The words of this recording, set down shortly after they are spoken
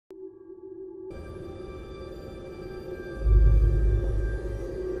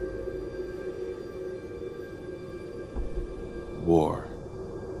war.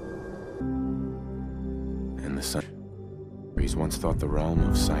 And the sun. He's once thought the realm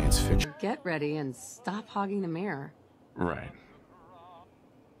of science fiction. Get ready and stop hogging the mirror. Right.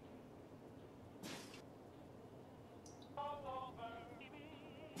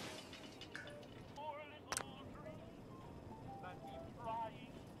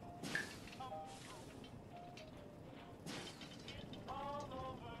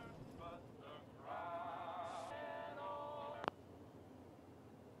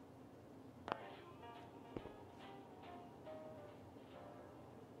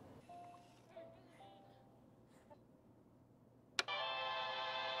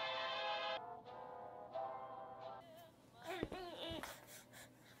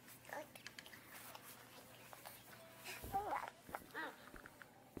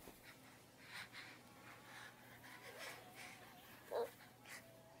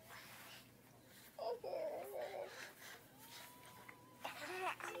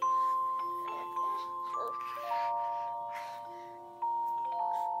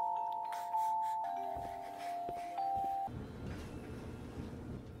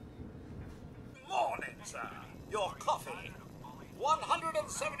 Sir, your coffee.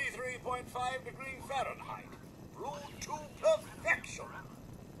 173.5 degree Fahrenheit. Brewed to perfection.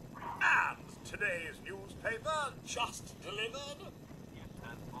 And today's newspaper just delivered.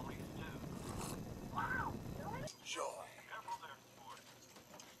 Joy.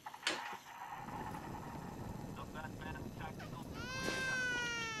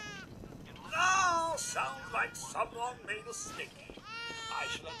 Now sounds like someone made a sticky. I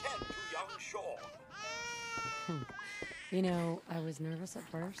shall attend to young Shaw. You know, I was nervous at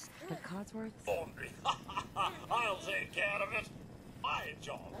first, but Codsworth... Laundry. I'll take care of it. My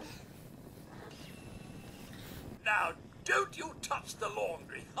job. Now, don't you touch the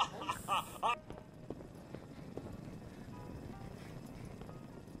laundry.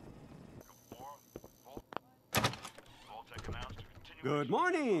 Good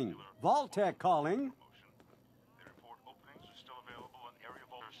morning. Vault-Tec calling.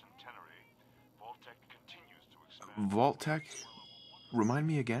 Vault-Tec? Remind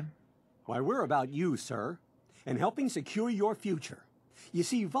me again? Why, we're about you, sir, and helping secure your future. You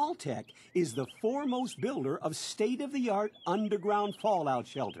see, Vault-Tec is the foremost builder of state-of-the-art underground fallout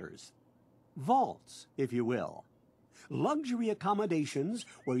shelters. Vaults, if you will. Luxury accommodations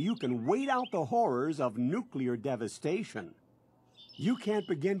where you can wait out the horrors of nuclear devastation. You can't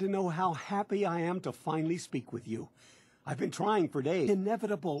begin to know how happy I am to finally speak with you. I've been trying for days.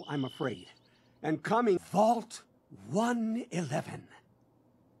 Inevitable, I'm afraid. And coming, Vault 111.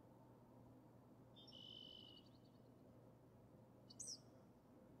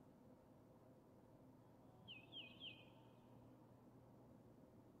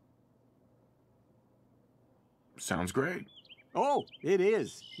 Sounds great. Oh, it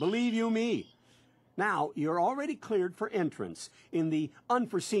is. Believe you me. Now, you're already cleared for entrance in the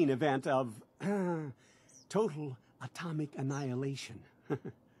unforeseen event of total atomic annihilation.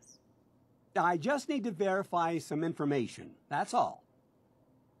 I just need to verify some information. That's all.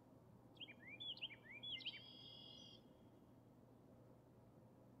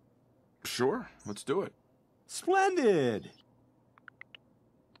 Sure, let's do it. Splendid!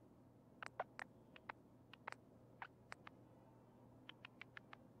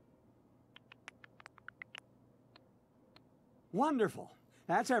 Wonderful.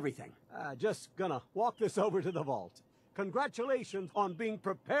 That's everything. Just gonna walk this over to the vault. Congratulations on being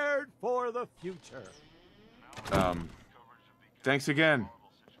prepared for the future. Thanks again.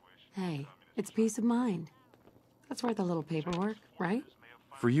 Hey, it's peace of mind. That's worth a little paperwork, right?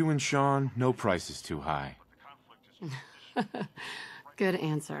 For you and Sean, no price is too high. Good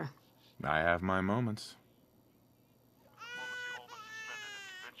answer. I have my moments.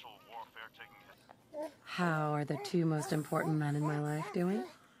 How are the two most important men in my life doing?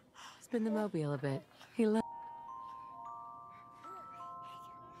 Spin the mobile a bit. He loves...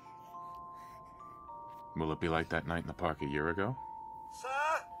 Will it be like that night in the park a year ago? Sir,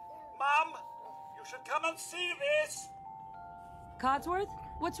 Mum, you should come and see this. Codsworth?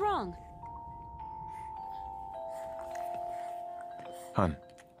 What's wrong? Hun.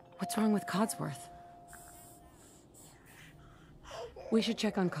 What's wrong with Codsworth? We should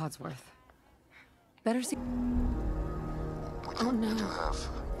check on Codsworth. Better see... Oh, no.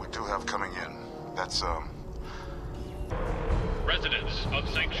 We do have coming in. That's, Residents of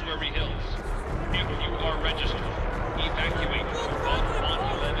Sanctuary Hills, if you are registered, evacuate to Vault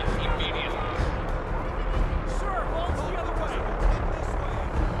 111 immediately. Sir, Vault's the other way! This way!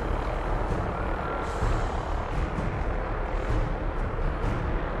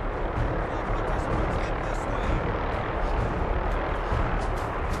 This way!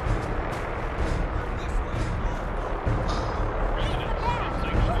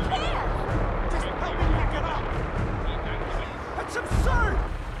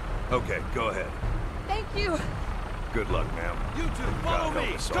 Okay, go ahead. Thank you. Good luck, ma'am. You two, follow God help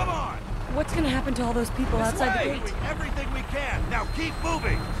me! us all. Come on! What's gonna happen to all those people outside the gate? Doing everything we can. Now keep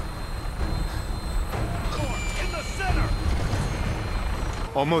moving! In the center!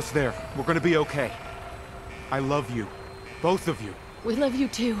 Almost there. We're gonna be okay. I love you. Both of you. We love you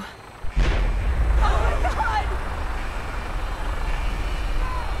too.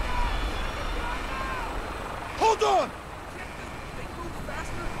 Hold on!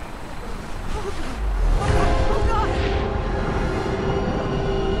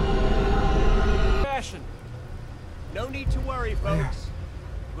 Fashion. No need to worry, folks.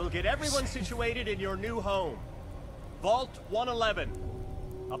 We'll get everyone situated in your new home. Vault 111.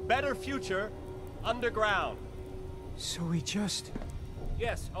 A better future underground. So we just...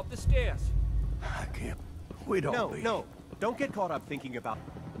 Yes, up the stairs. I can't. We don't No. Don't get caught up thinking about...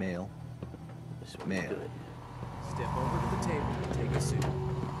 Mail. Mail. Step over to the table and take a seat.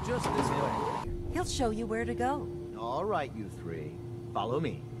 Just this way. He'll show you where to go. All right, you three. Follow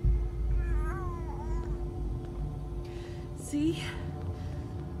me. See?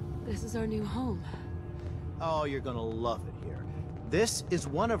 This is our new home. Oh, you're gonna love it here. This is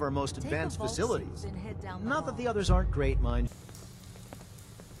one of our most advanced facilities. Not that the others aren't great, mind.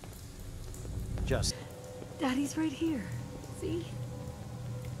 Just... Daddy's right here. See?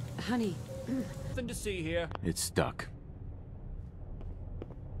 Honey. Nothing to see here. It's stuck.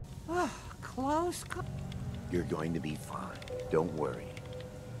 Close. You're going to be fine. Don't worry.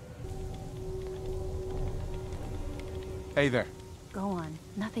 Hey there. Go on.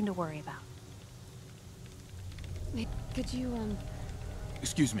 Nothing to worry about. Wait, could you,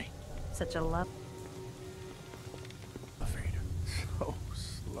 Excuse me. Such a love. Elevator. So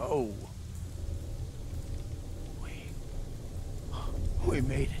slow. We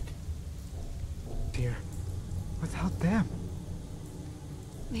made it. Dear. Without them.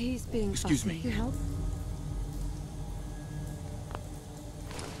 he's being Excuse fussy. me. Your help?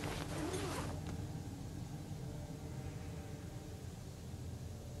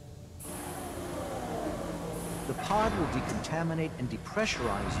 The pod will decontaminate and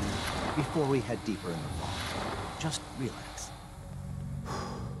depressurize you before we head deeper in the vault. Just relax.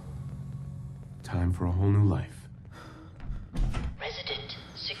 Time for a whole new life. Resident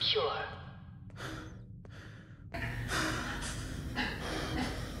secure.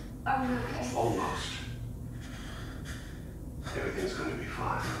 Are we okay? Almost. Everything's gonna be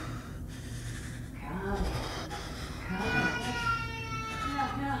fine.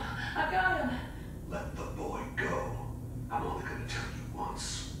 No, I got him. Let the boy go. I'm only gonna tell you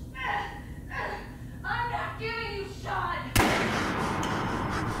once. I'm not giving you shot.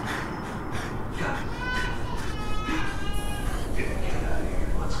 Get out of here.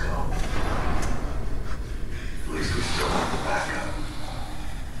 Let's go. At least we still have the backup.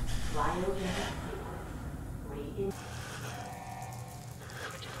 Fly over. Re-in.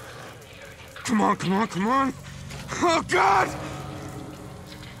 Come on, come on, come on! Oh, God!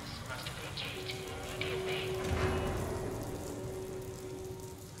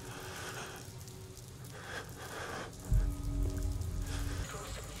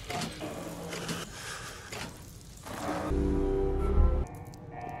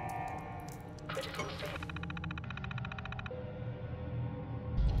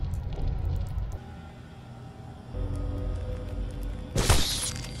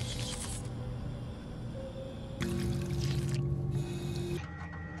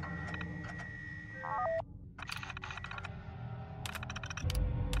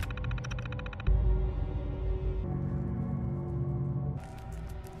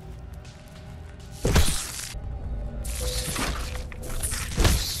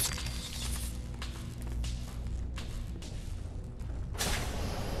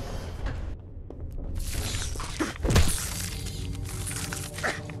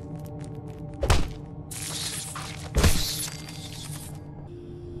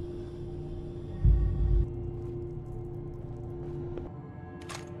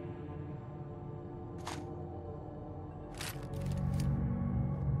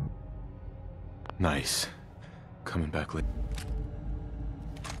 Nice. Coming back later.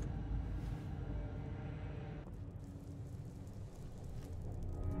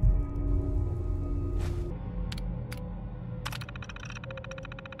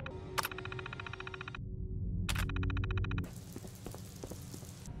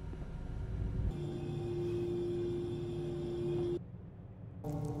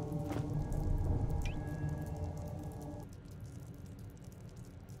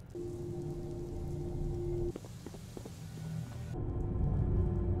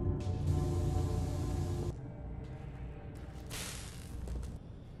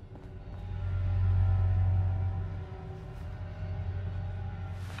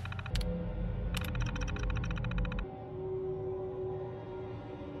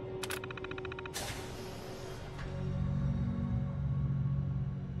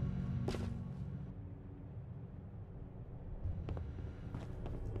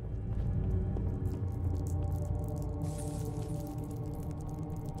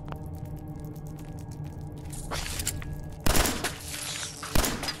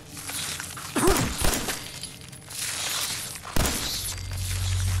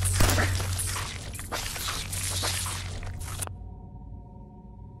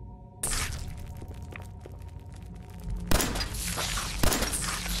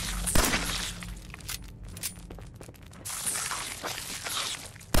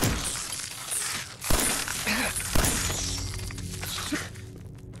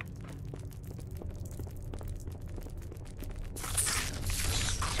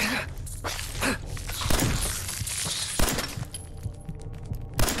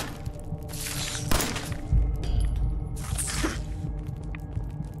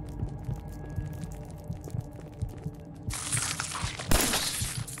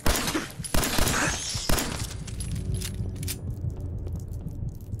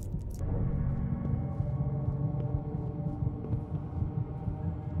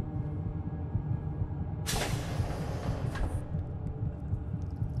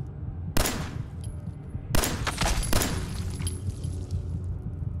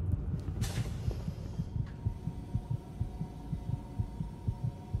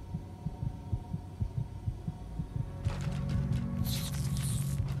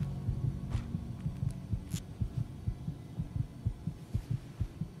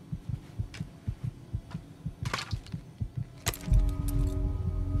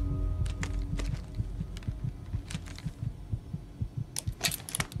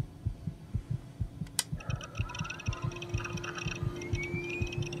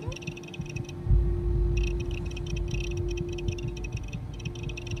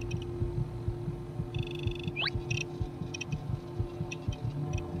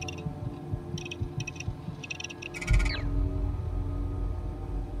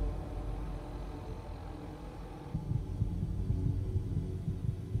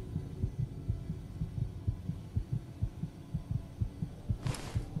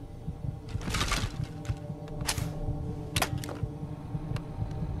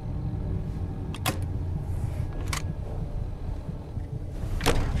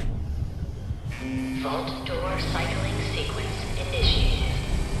 Vault door cycling sequence initiated.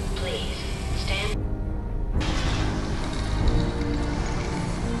 Please stand.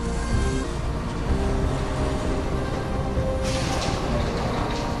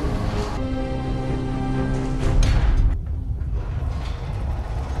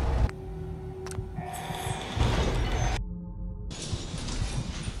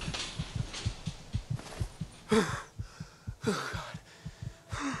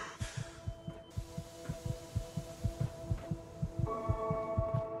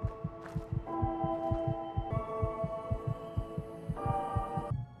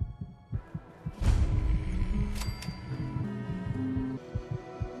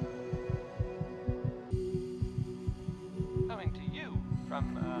 Coming to you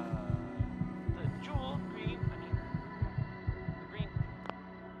from, the Jewel Green, the Green...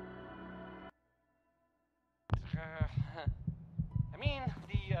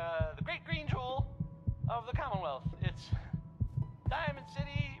 the Great Green Jewel of the Commonwealth. It's Diamond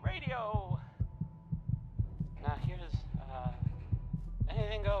City Radio. Now here's,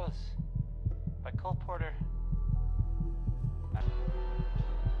 Anything Goes by Cole Porter.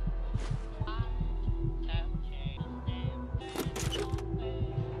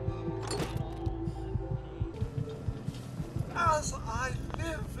 As I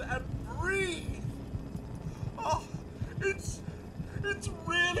live and breathe. Oh, it's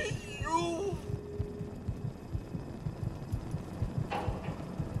really you.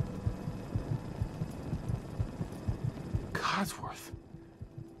 Codsworth.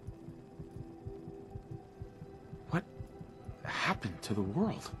 What happened to the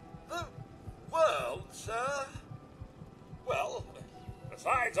world? The world, sir? Well,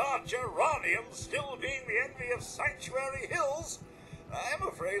 besides our geranium still being the envy of Sanctuary Hills, I'm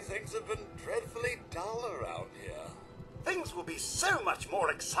afraid things have been dreadfully dull around here. Things will be so much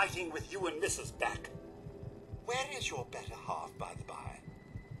more exciting with you and Mrs. back. Where is your better half, by the by?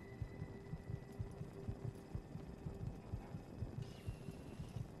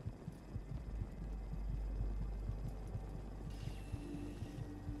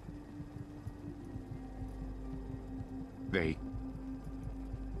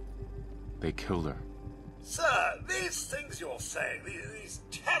 They killed her. Sir, these things you're saying, these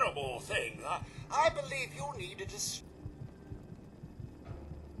terrible things, I believe you needed a...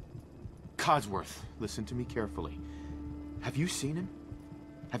 Codsworth, listen to me carefully. Have you seen him?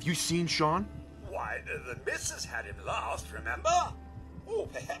 Have you seen Sean? Why, the missus had him last, remember? Or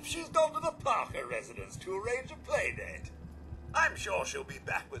perhaps she's gone to the Parker residence to arrange a play date. I'm sure she'll be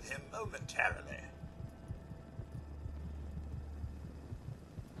back with him momentarily.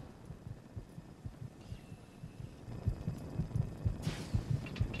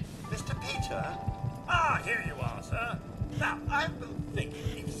 Mr. Peter? Ah, here you are, sir. Now, I've been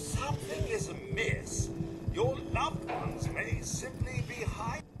thinking, if something is amiss, your loved ones may simply be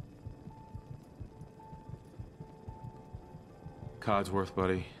hiding. Codsworth,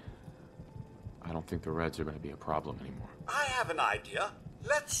 buddy. I don't think the Reds are going to be a problem anymore. I have an idea.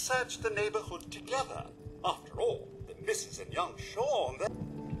 Let's search the neighborhood together. After all, the missus and young Sean...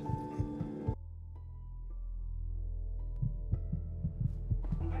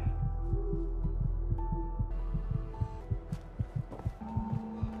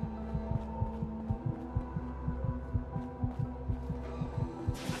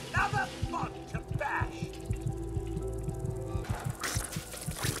 Another fun to bash!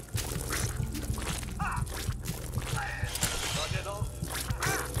 Ah! Got it off.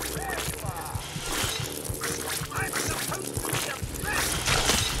 Ah, there you are! I'm supposed to be a friend!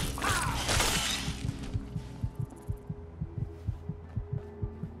 Ah!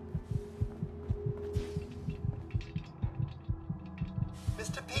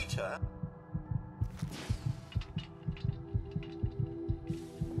 Mr. Peter?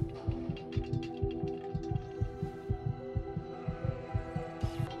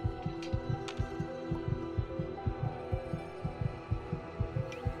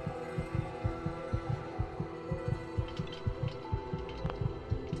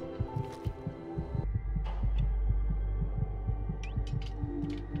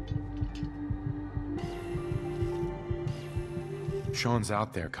 Sean's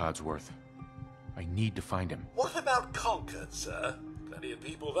out there, Codsworth. I need to find him. What about Concord, sir? Plenty of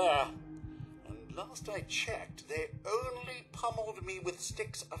people there. And last I checked, they only pummeled me with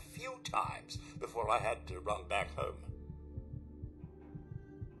sticks a few times before I had to run back home.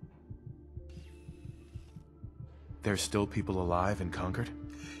 There's still people alive in Concord?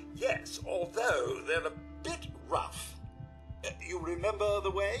 Yes, although they're a bit rough. You remember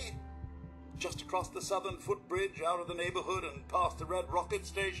the way? Just across the southern footbridge, out of the neighborhood and past the Red Rocket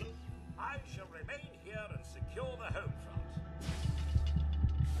Station? I shall remain here and secure the home front.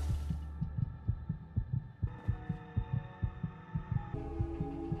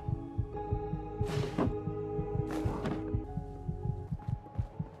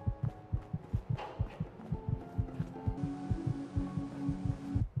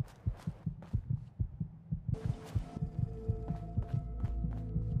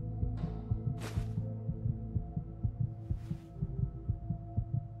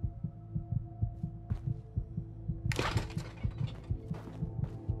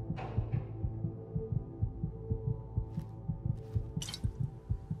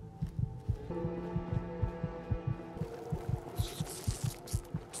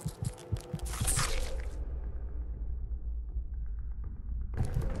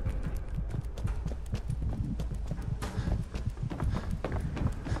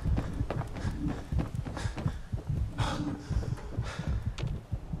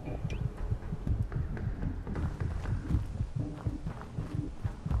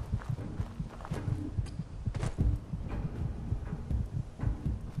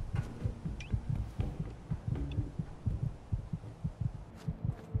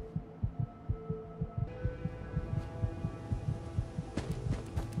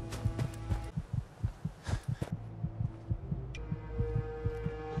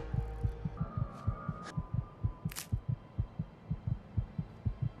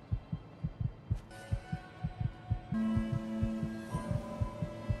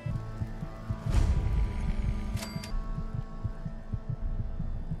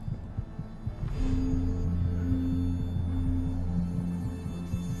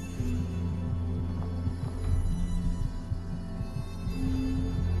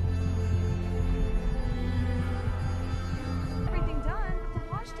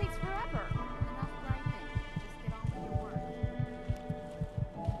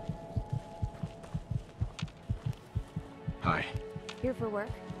 Hi. Here for work?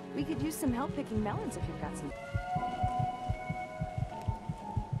 We could use some help picking melons if you've got some.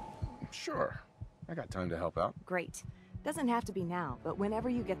 Sure. I got time to help out. Great. Doesn't have to be now, but whenever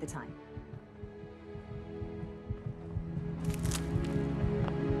you get the time.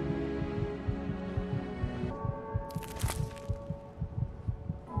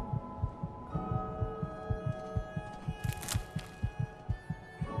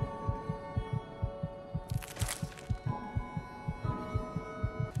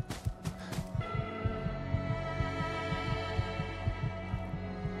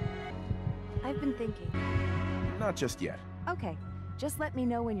 I've been thinking. Not just yet. Okay, just let me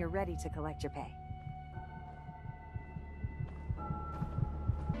know when you're ready to collect your pay.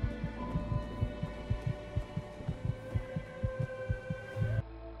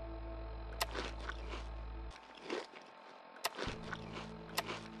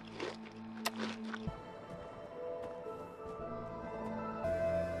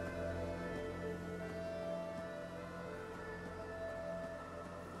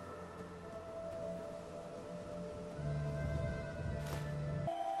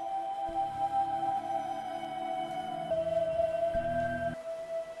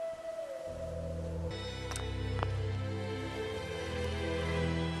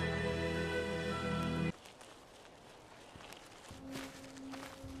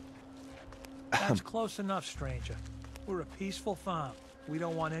 That's close enough, stranger. We're a peaceful farm. We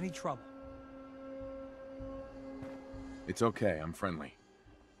don't want any trouble. It's okay, I'm friendly.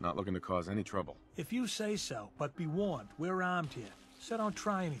 Not looking to cause any trouble. If you say so, but be warned, we're armed here, so don't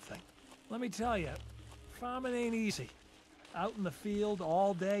try anything. Let me tell you, farming ain't easy. Out in the field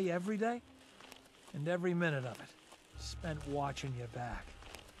all day, every day, and every minute of it spent watching your back.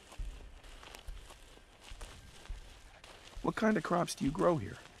 What kind of crops do you grow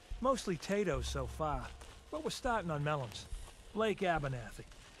here? Mostly potatoes so far, but we're starting on melons. Lake Abernathy.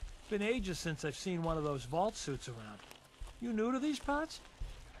 Been ages since I've seen one of those vault suits around. You new to these parts?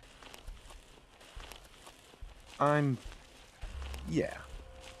 Yeah,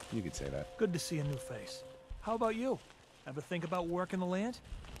 you could say that. Good to see a new face. How about you? Ever think about working the land?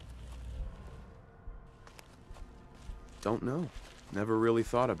 Don't know. Never really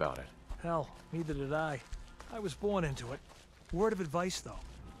thought about it. Hell, neither did I. I was born into it. Word of advice, though.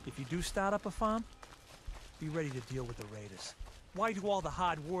 If you do start up a farm, be ready to deal with the raiders. Why do all the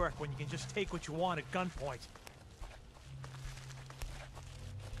hard work when you can just take what you want at gunpoint?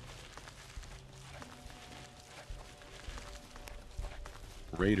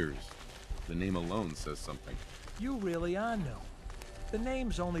 Raiders. The name alone says something. You really are new. The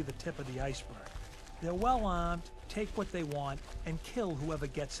name's only the tip of the iceberg. They're well armed, take what they want, and kill whoever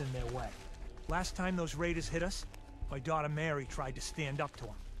gets in their way. Last time those raiders hit us, my daughter Mary tried to stand up to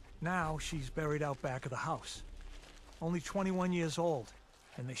them. Now she's buried out back of the house. Only 21 years old,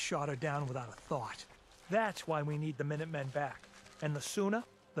 and they shot her down without a thought. That's why we need the Minutemen back. And the sooner,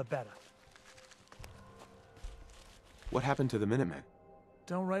 the better. What happened to the Minutemen?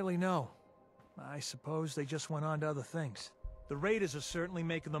 Don't rightly know. I suppose they just went on to other things. The Raiders are certainly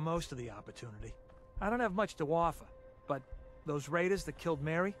making the most of the opportunity. I don't have much to offer, but those Raiders that killed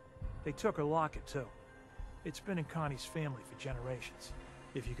Mary, they took her locket too. It's been in Connie's family for generations.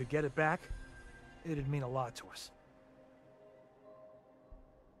 If you could get it back, it'd mean a lot to us.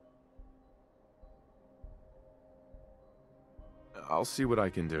 I'll see what I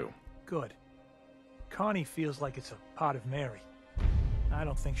can do. Good. Connie feels like it's a part of Mary. I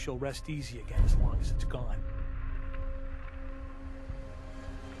don't think she'll rest easy again as long as it's gone.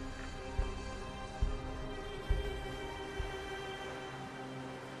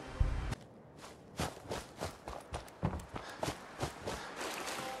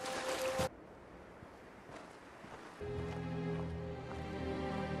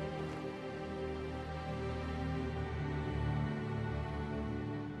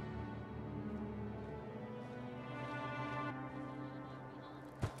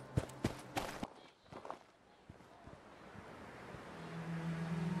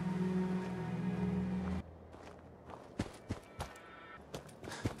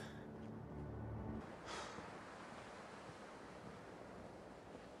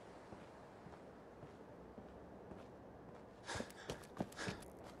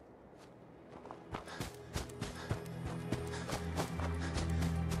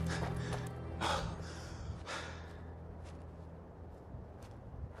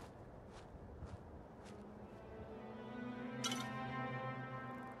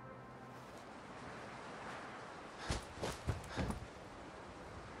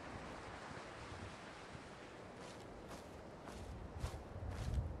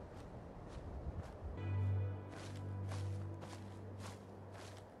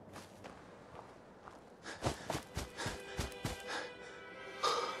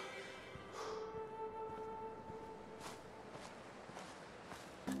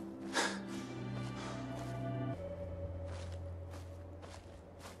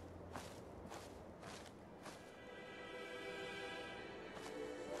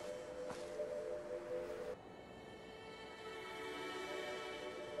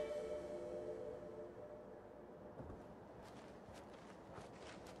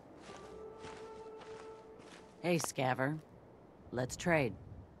 Hey, Scaver. Let's trade.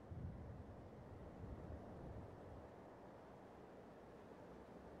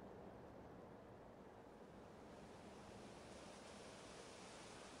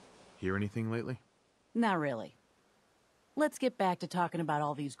 Hear anything lately? Not really. Let's get back to talking about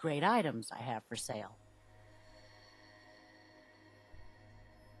all these great items I have for sale.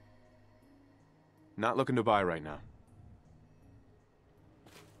 Not looking to buy right now.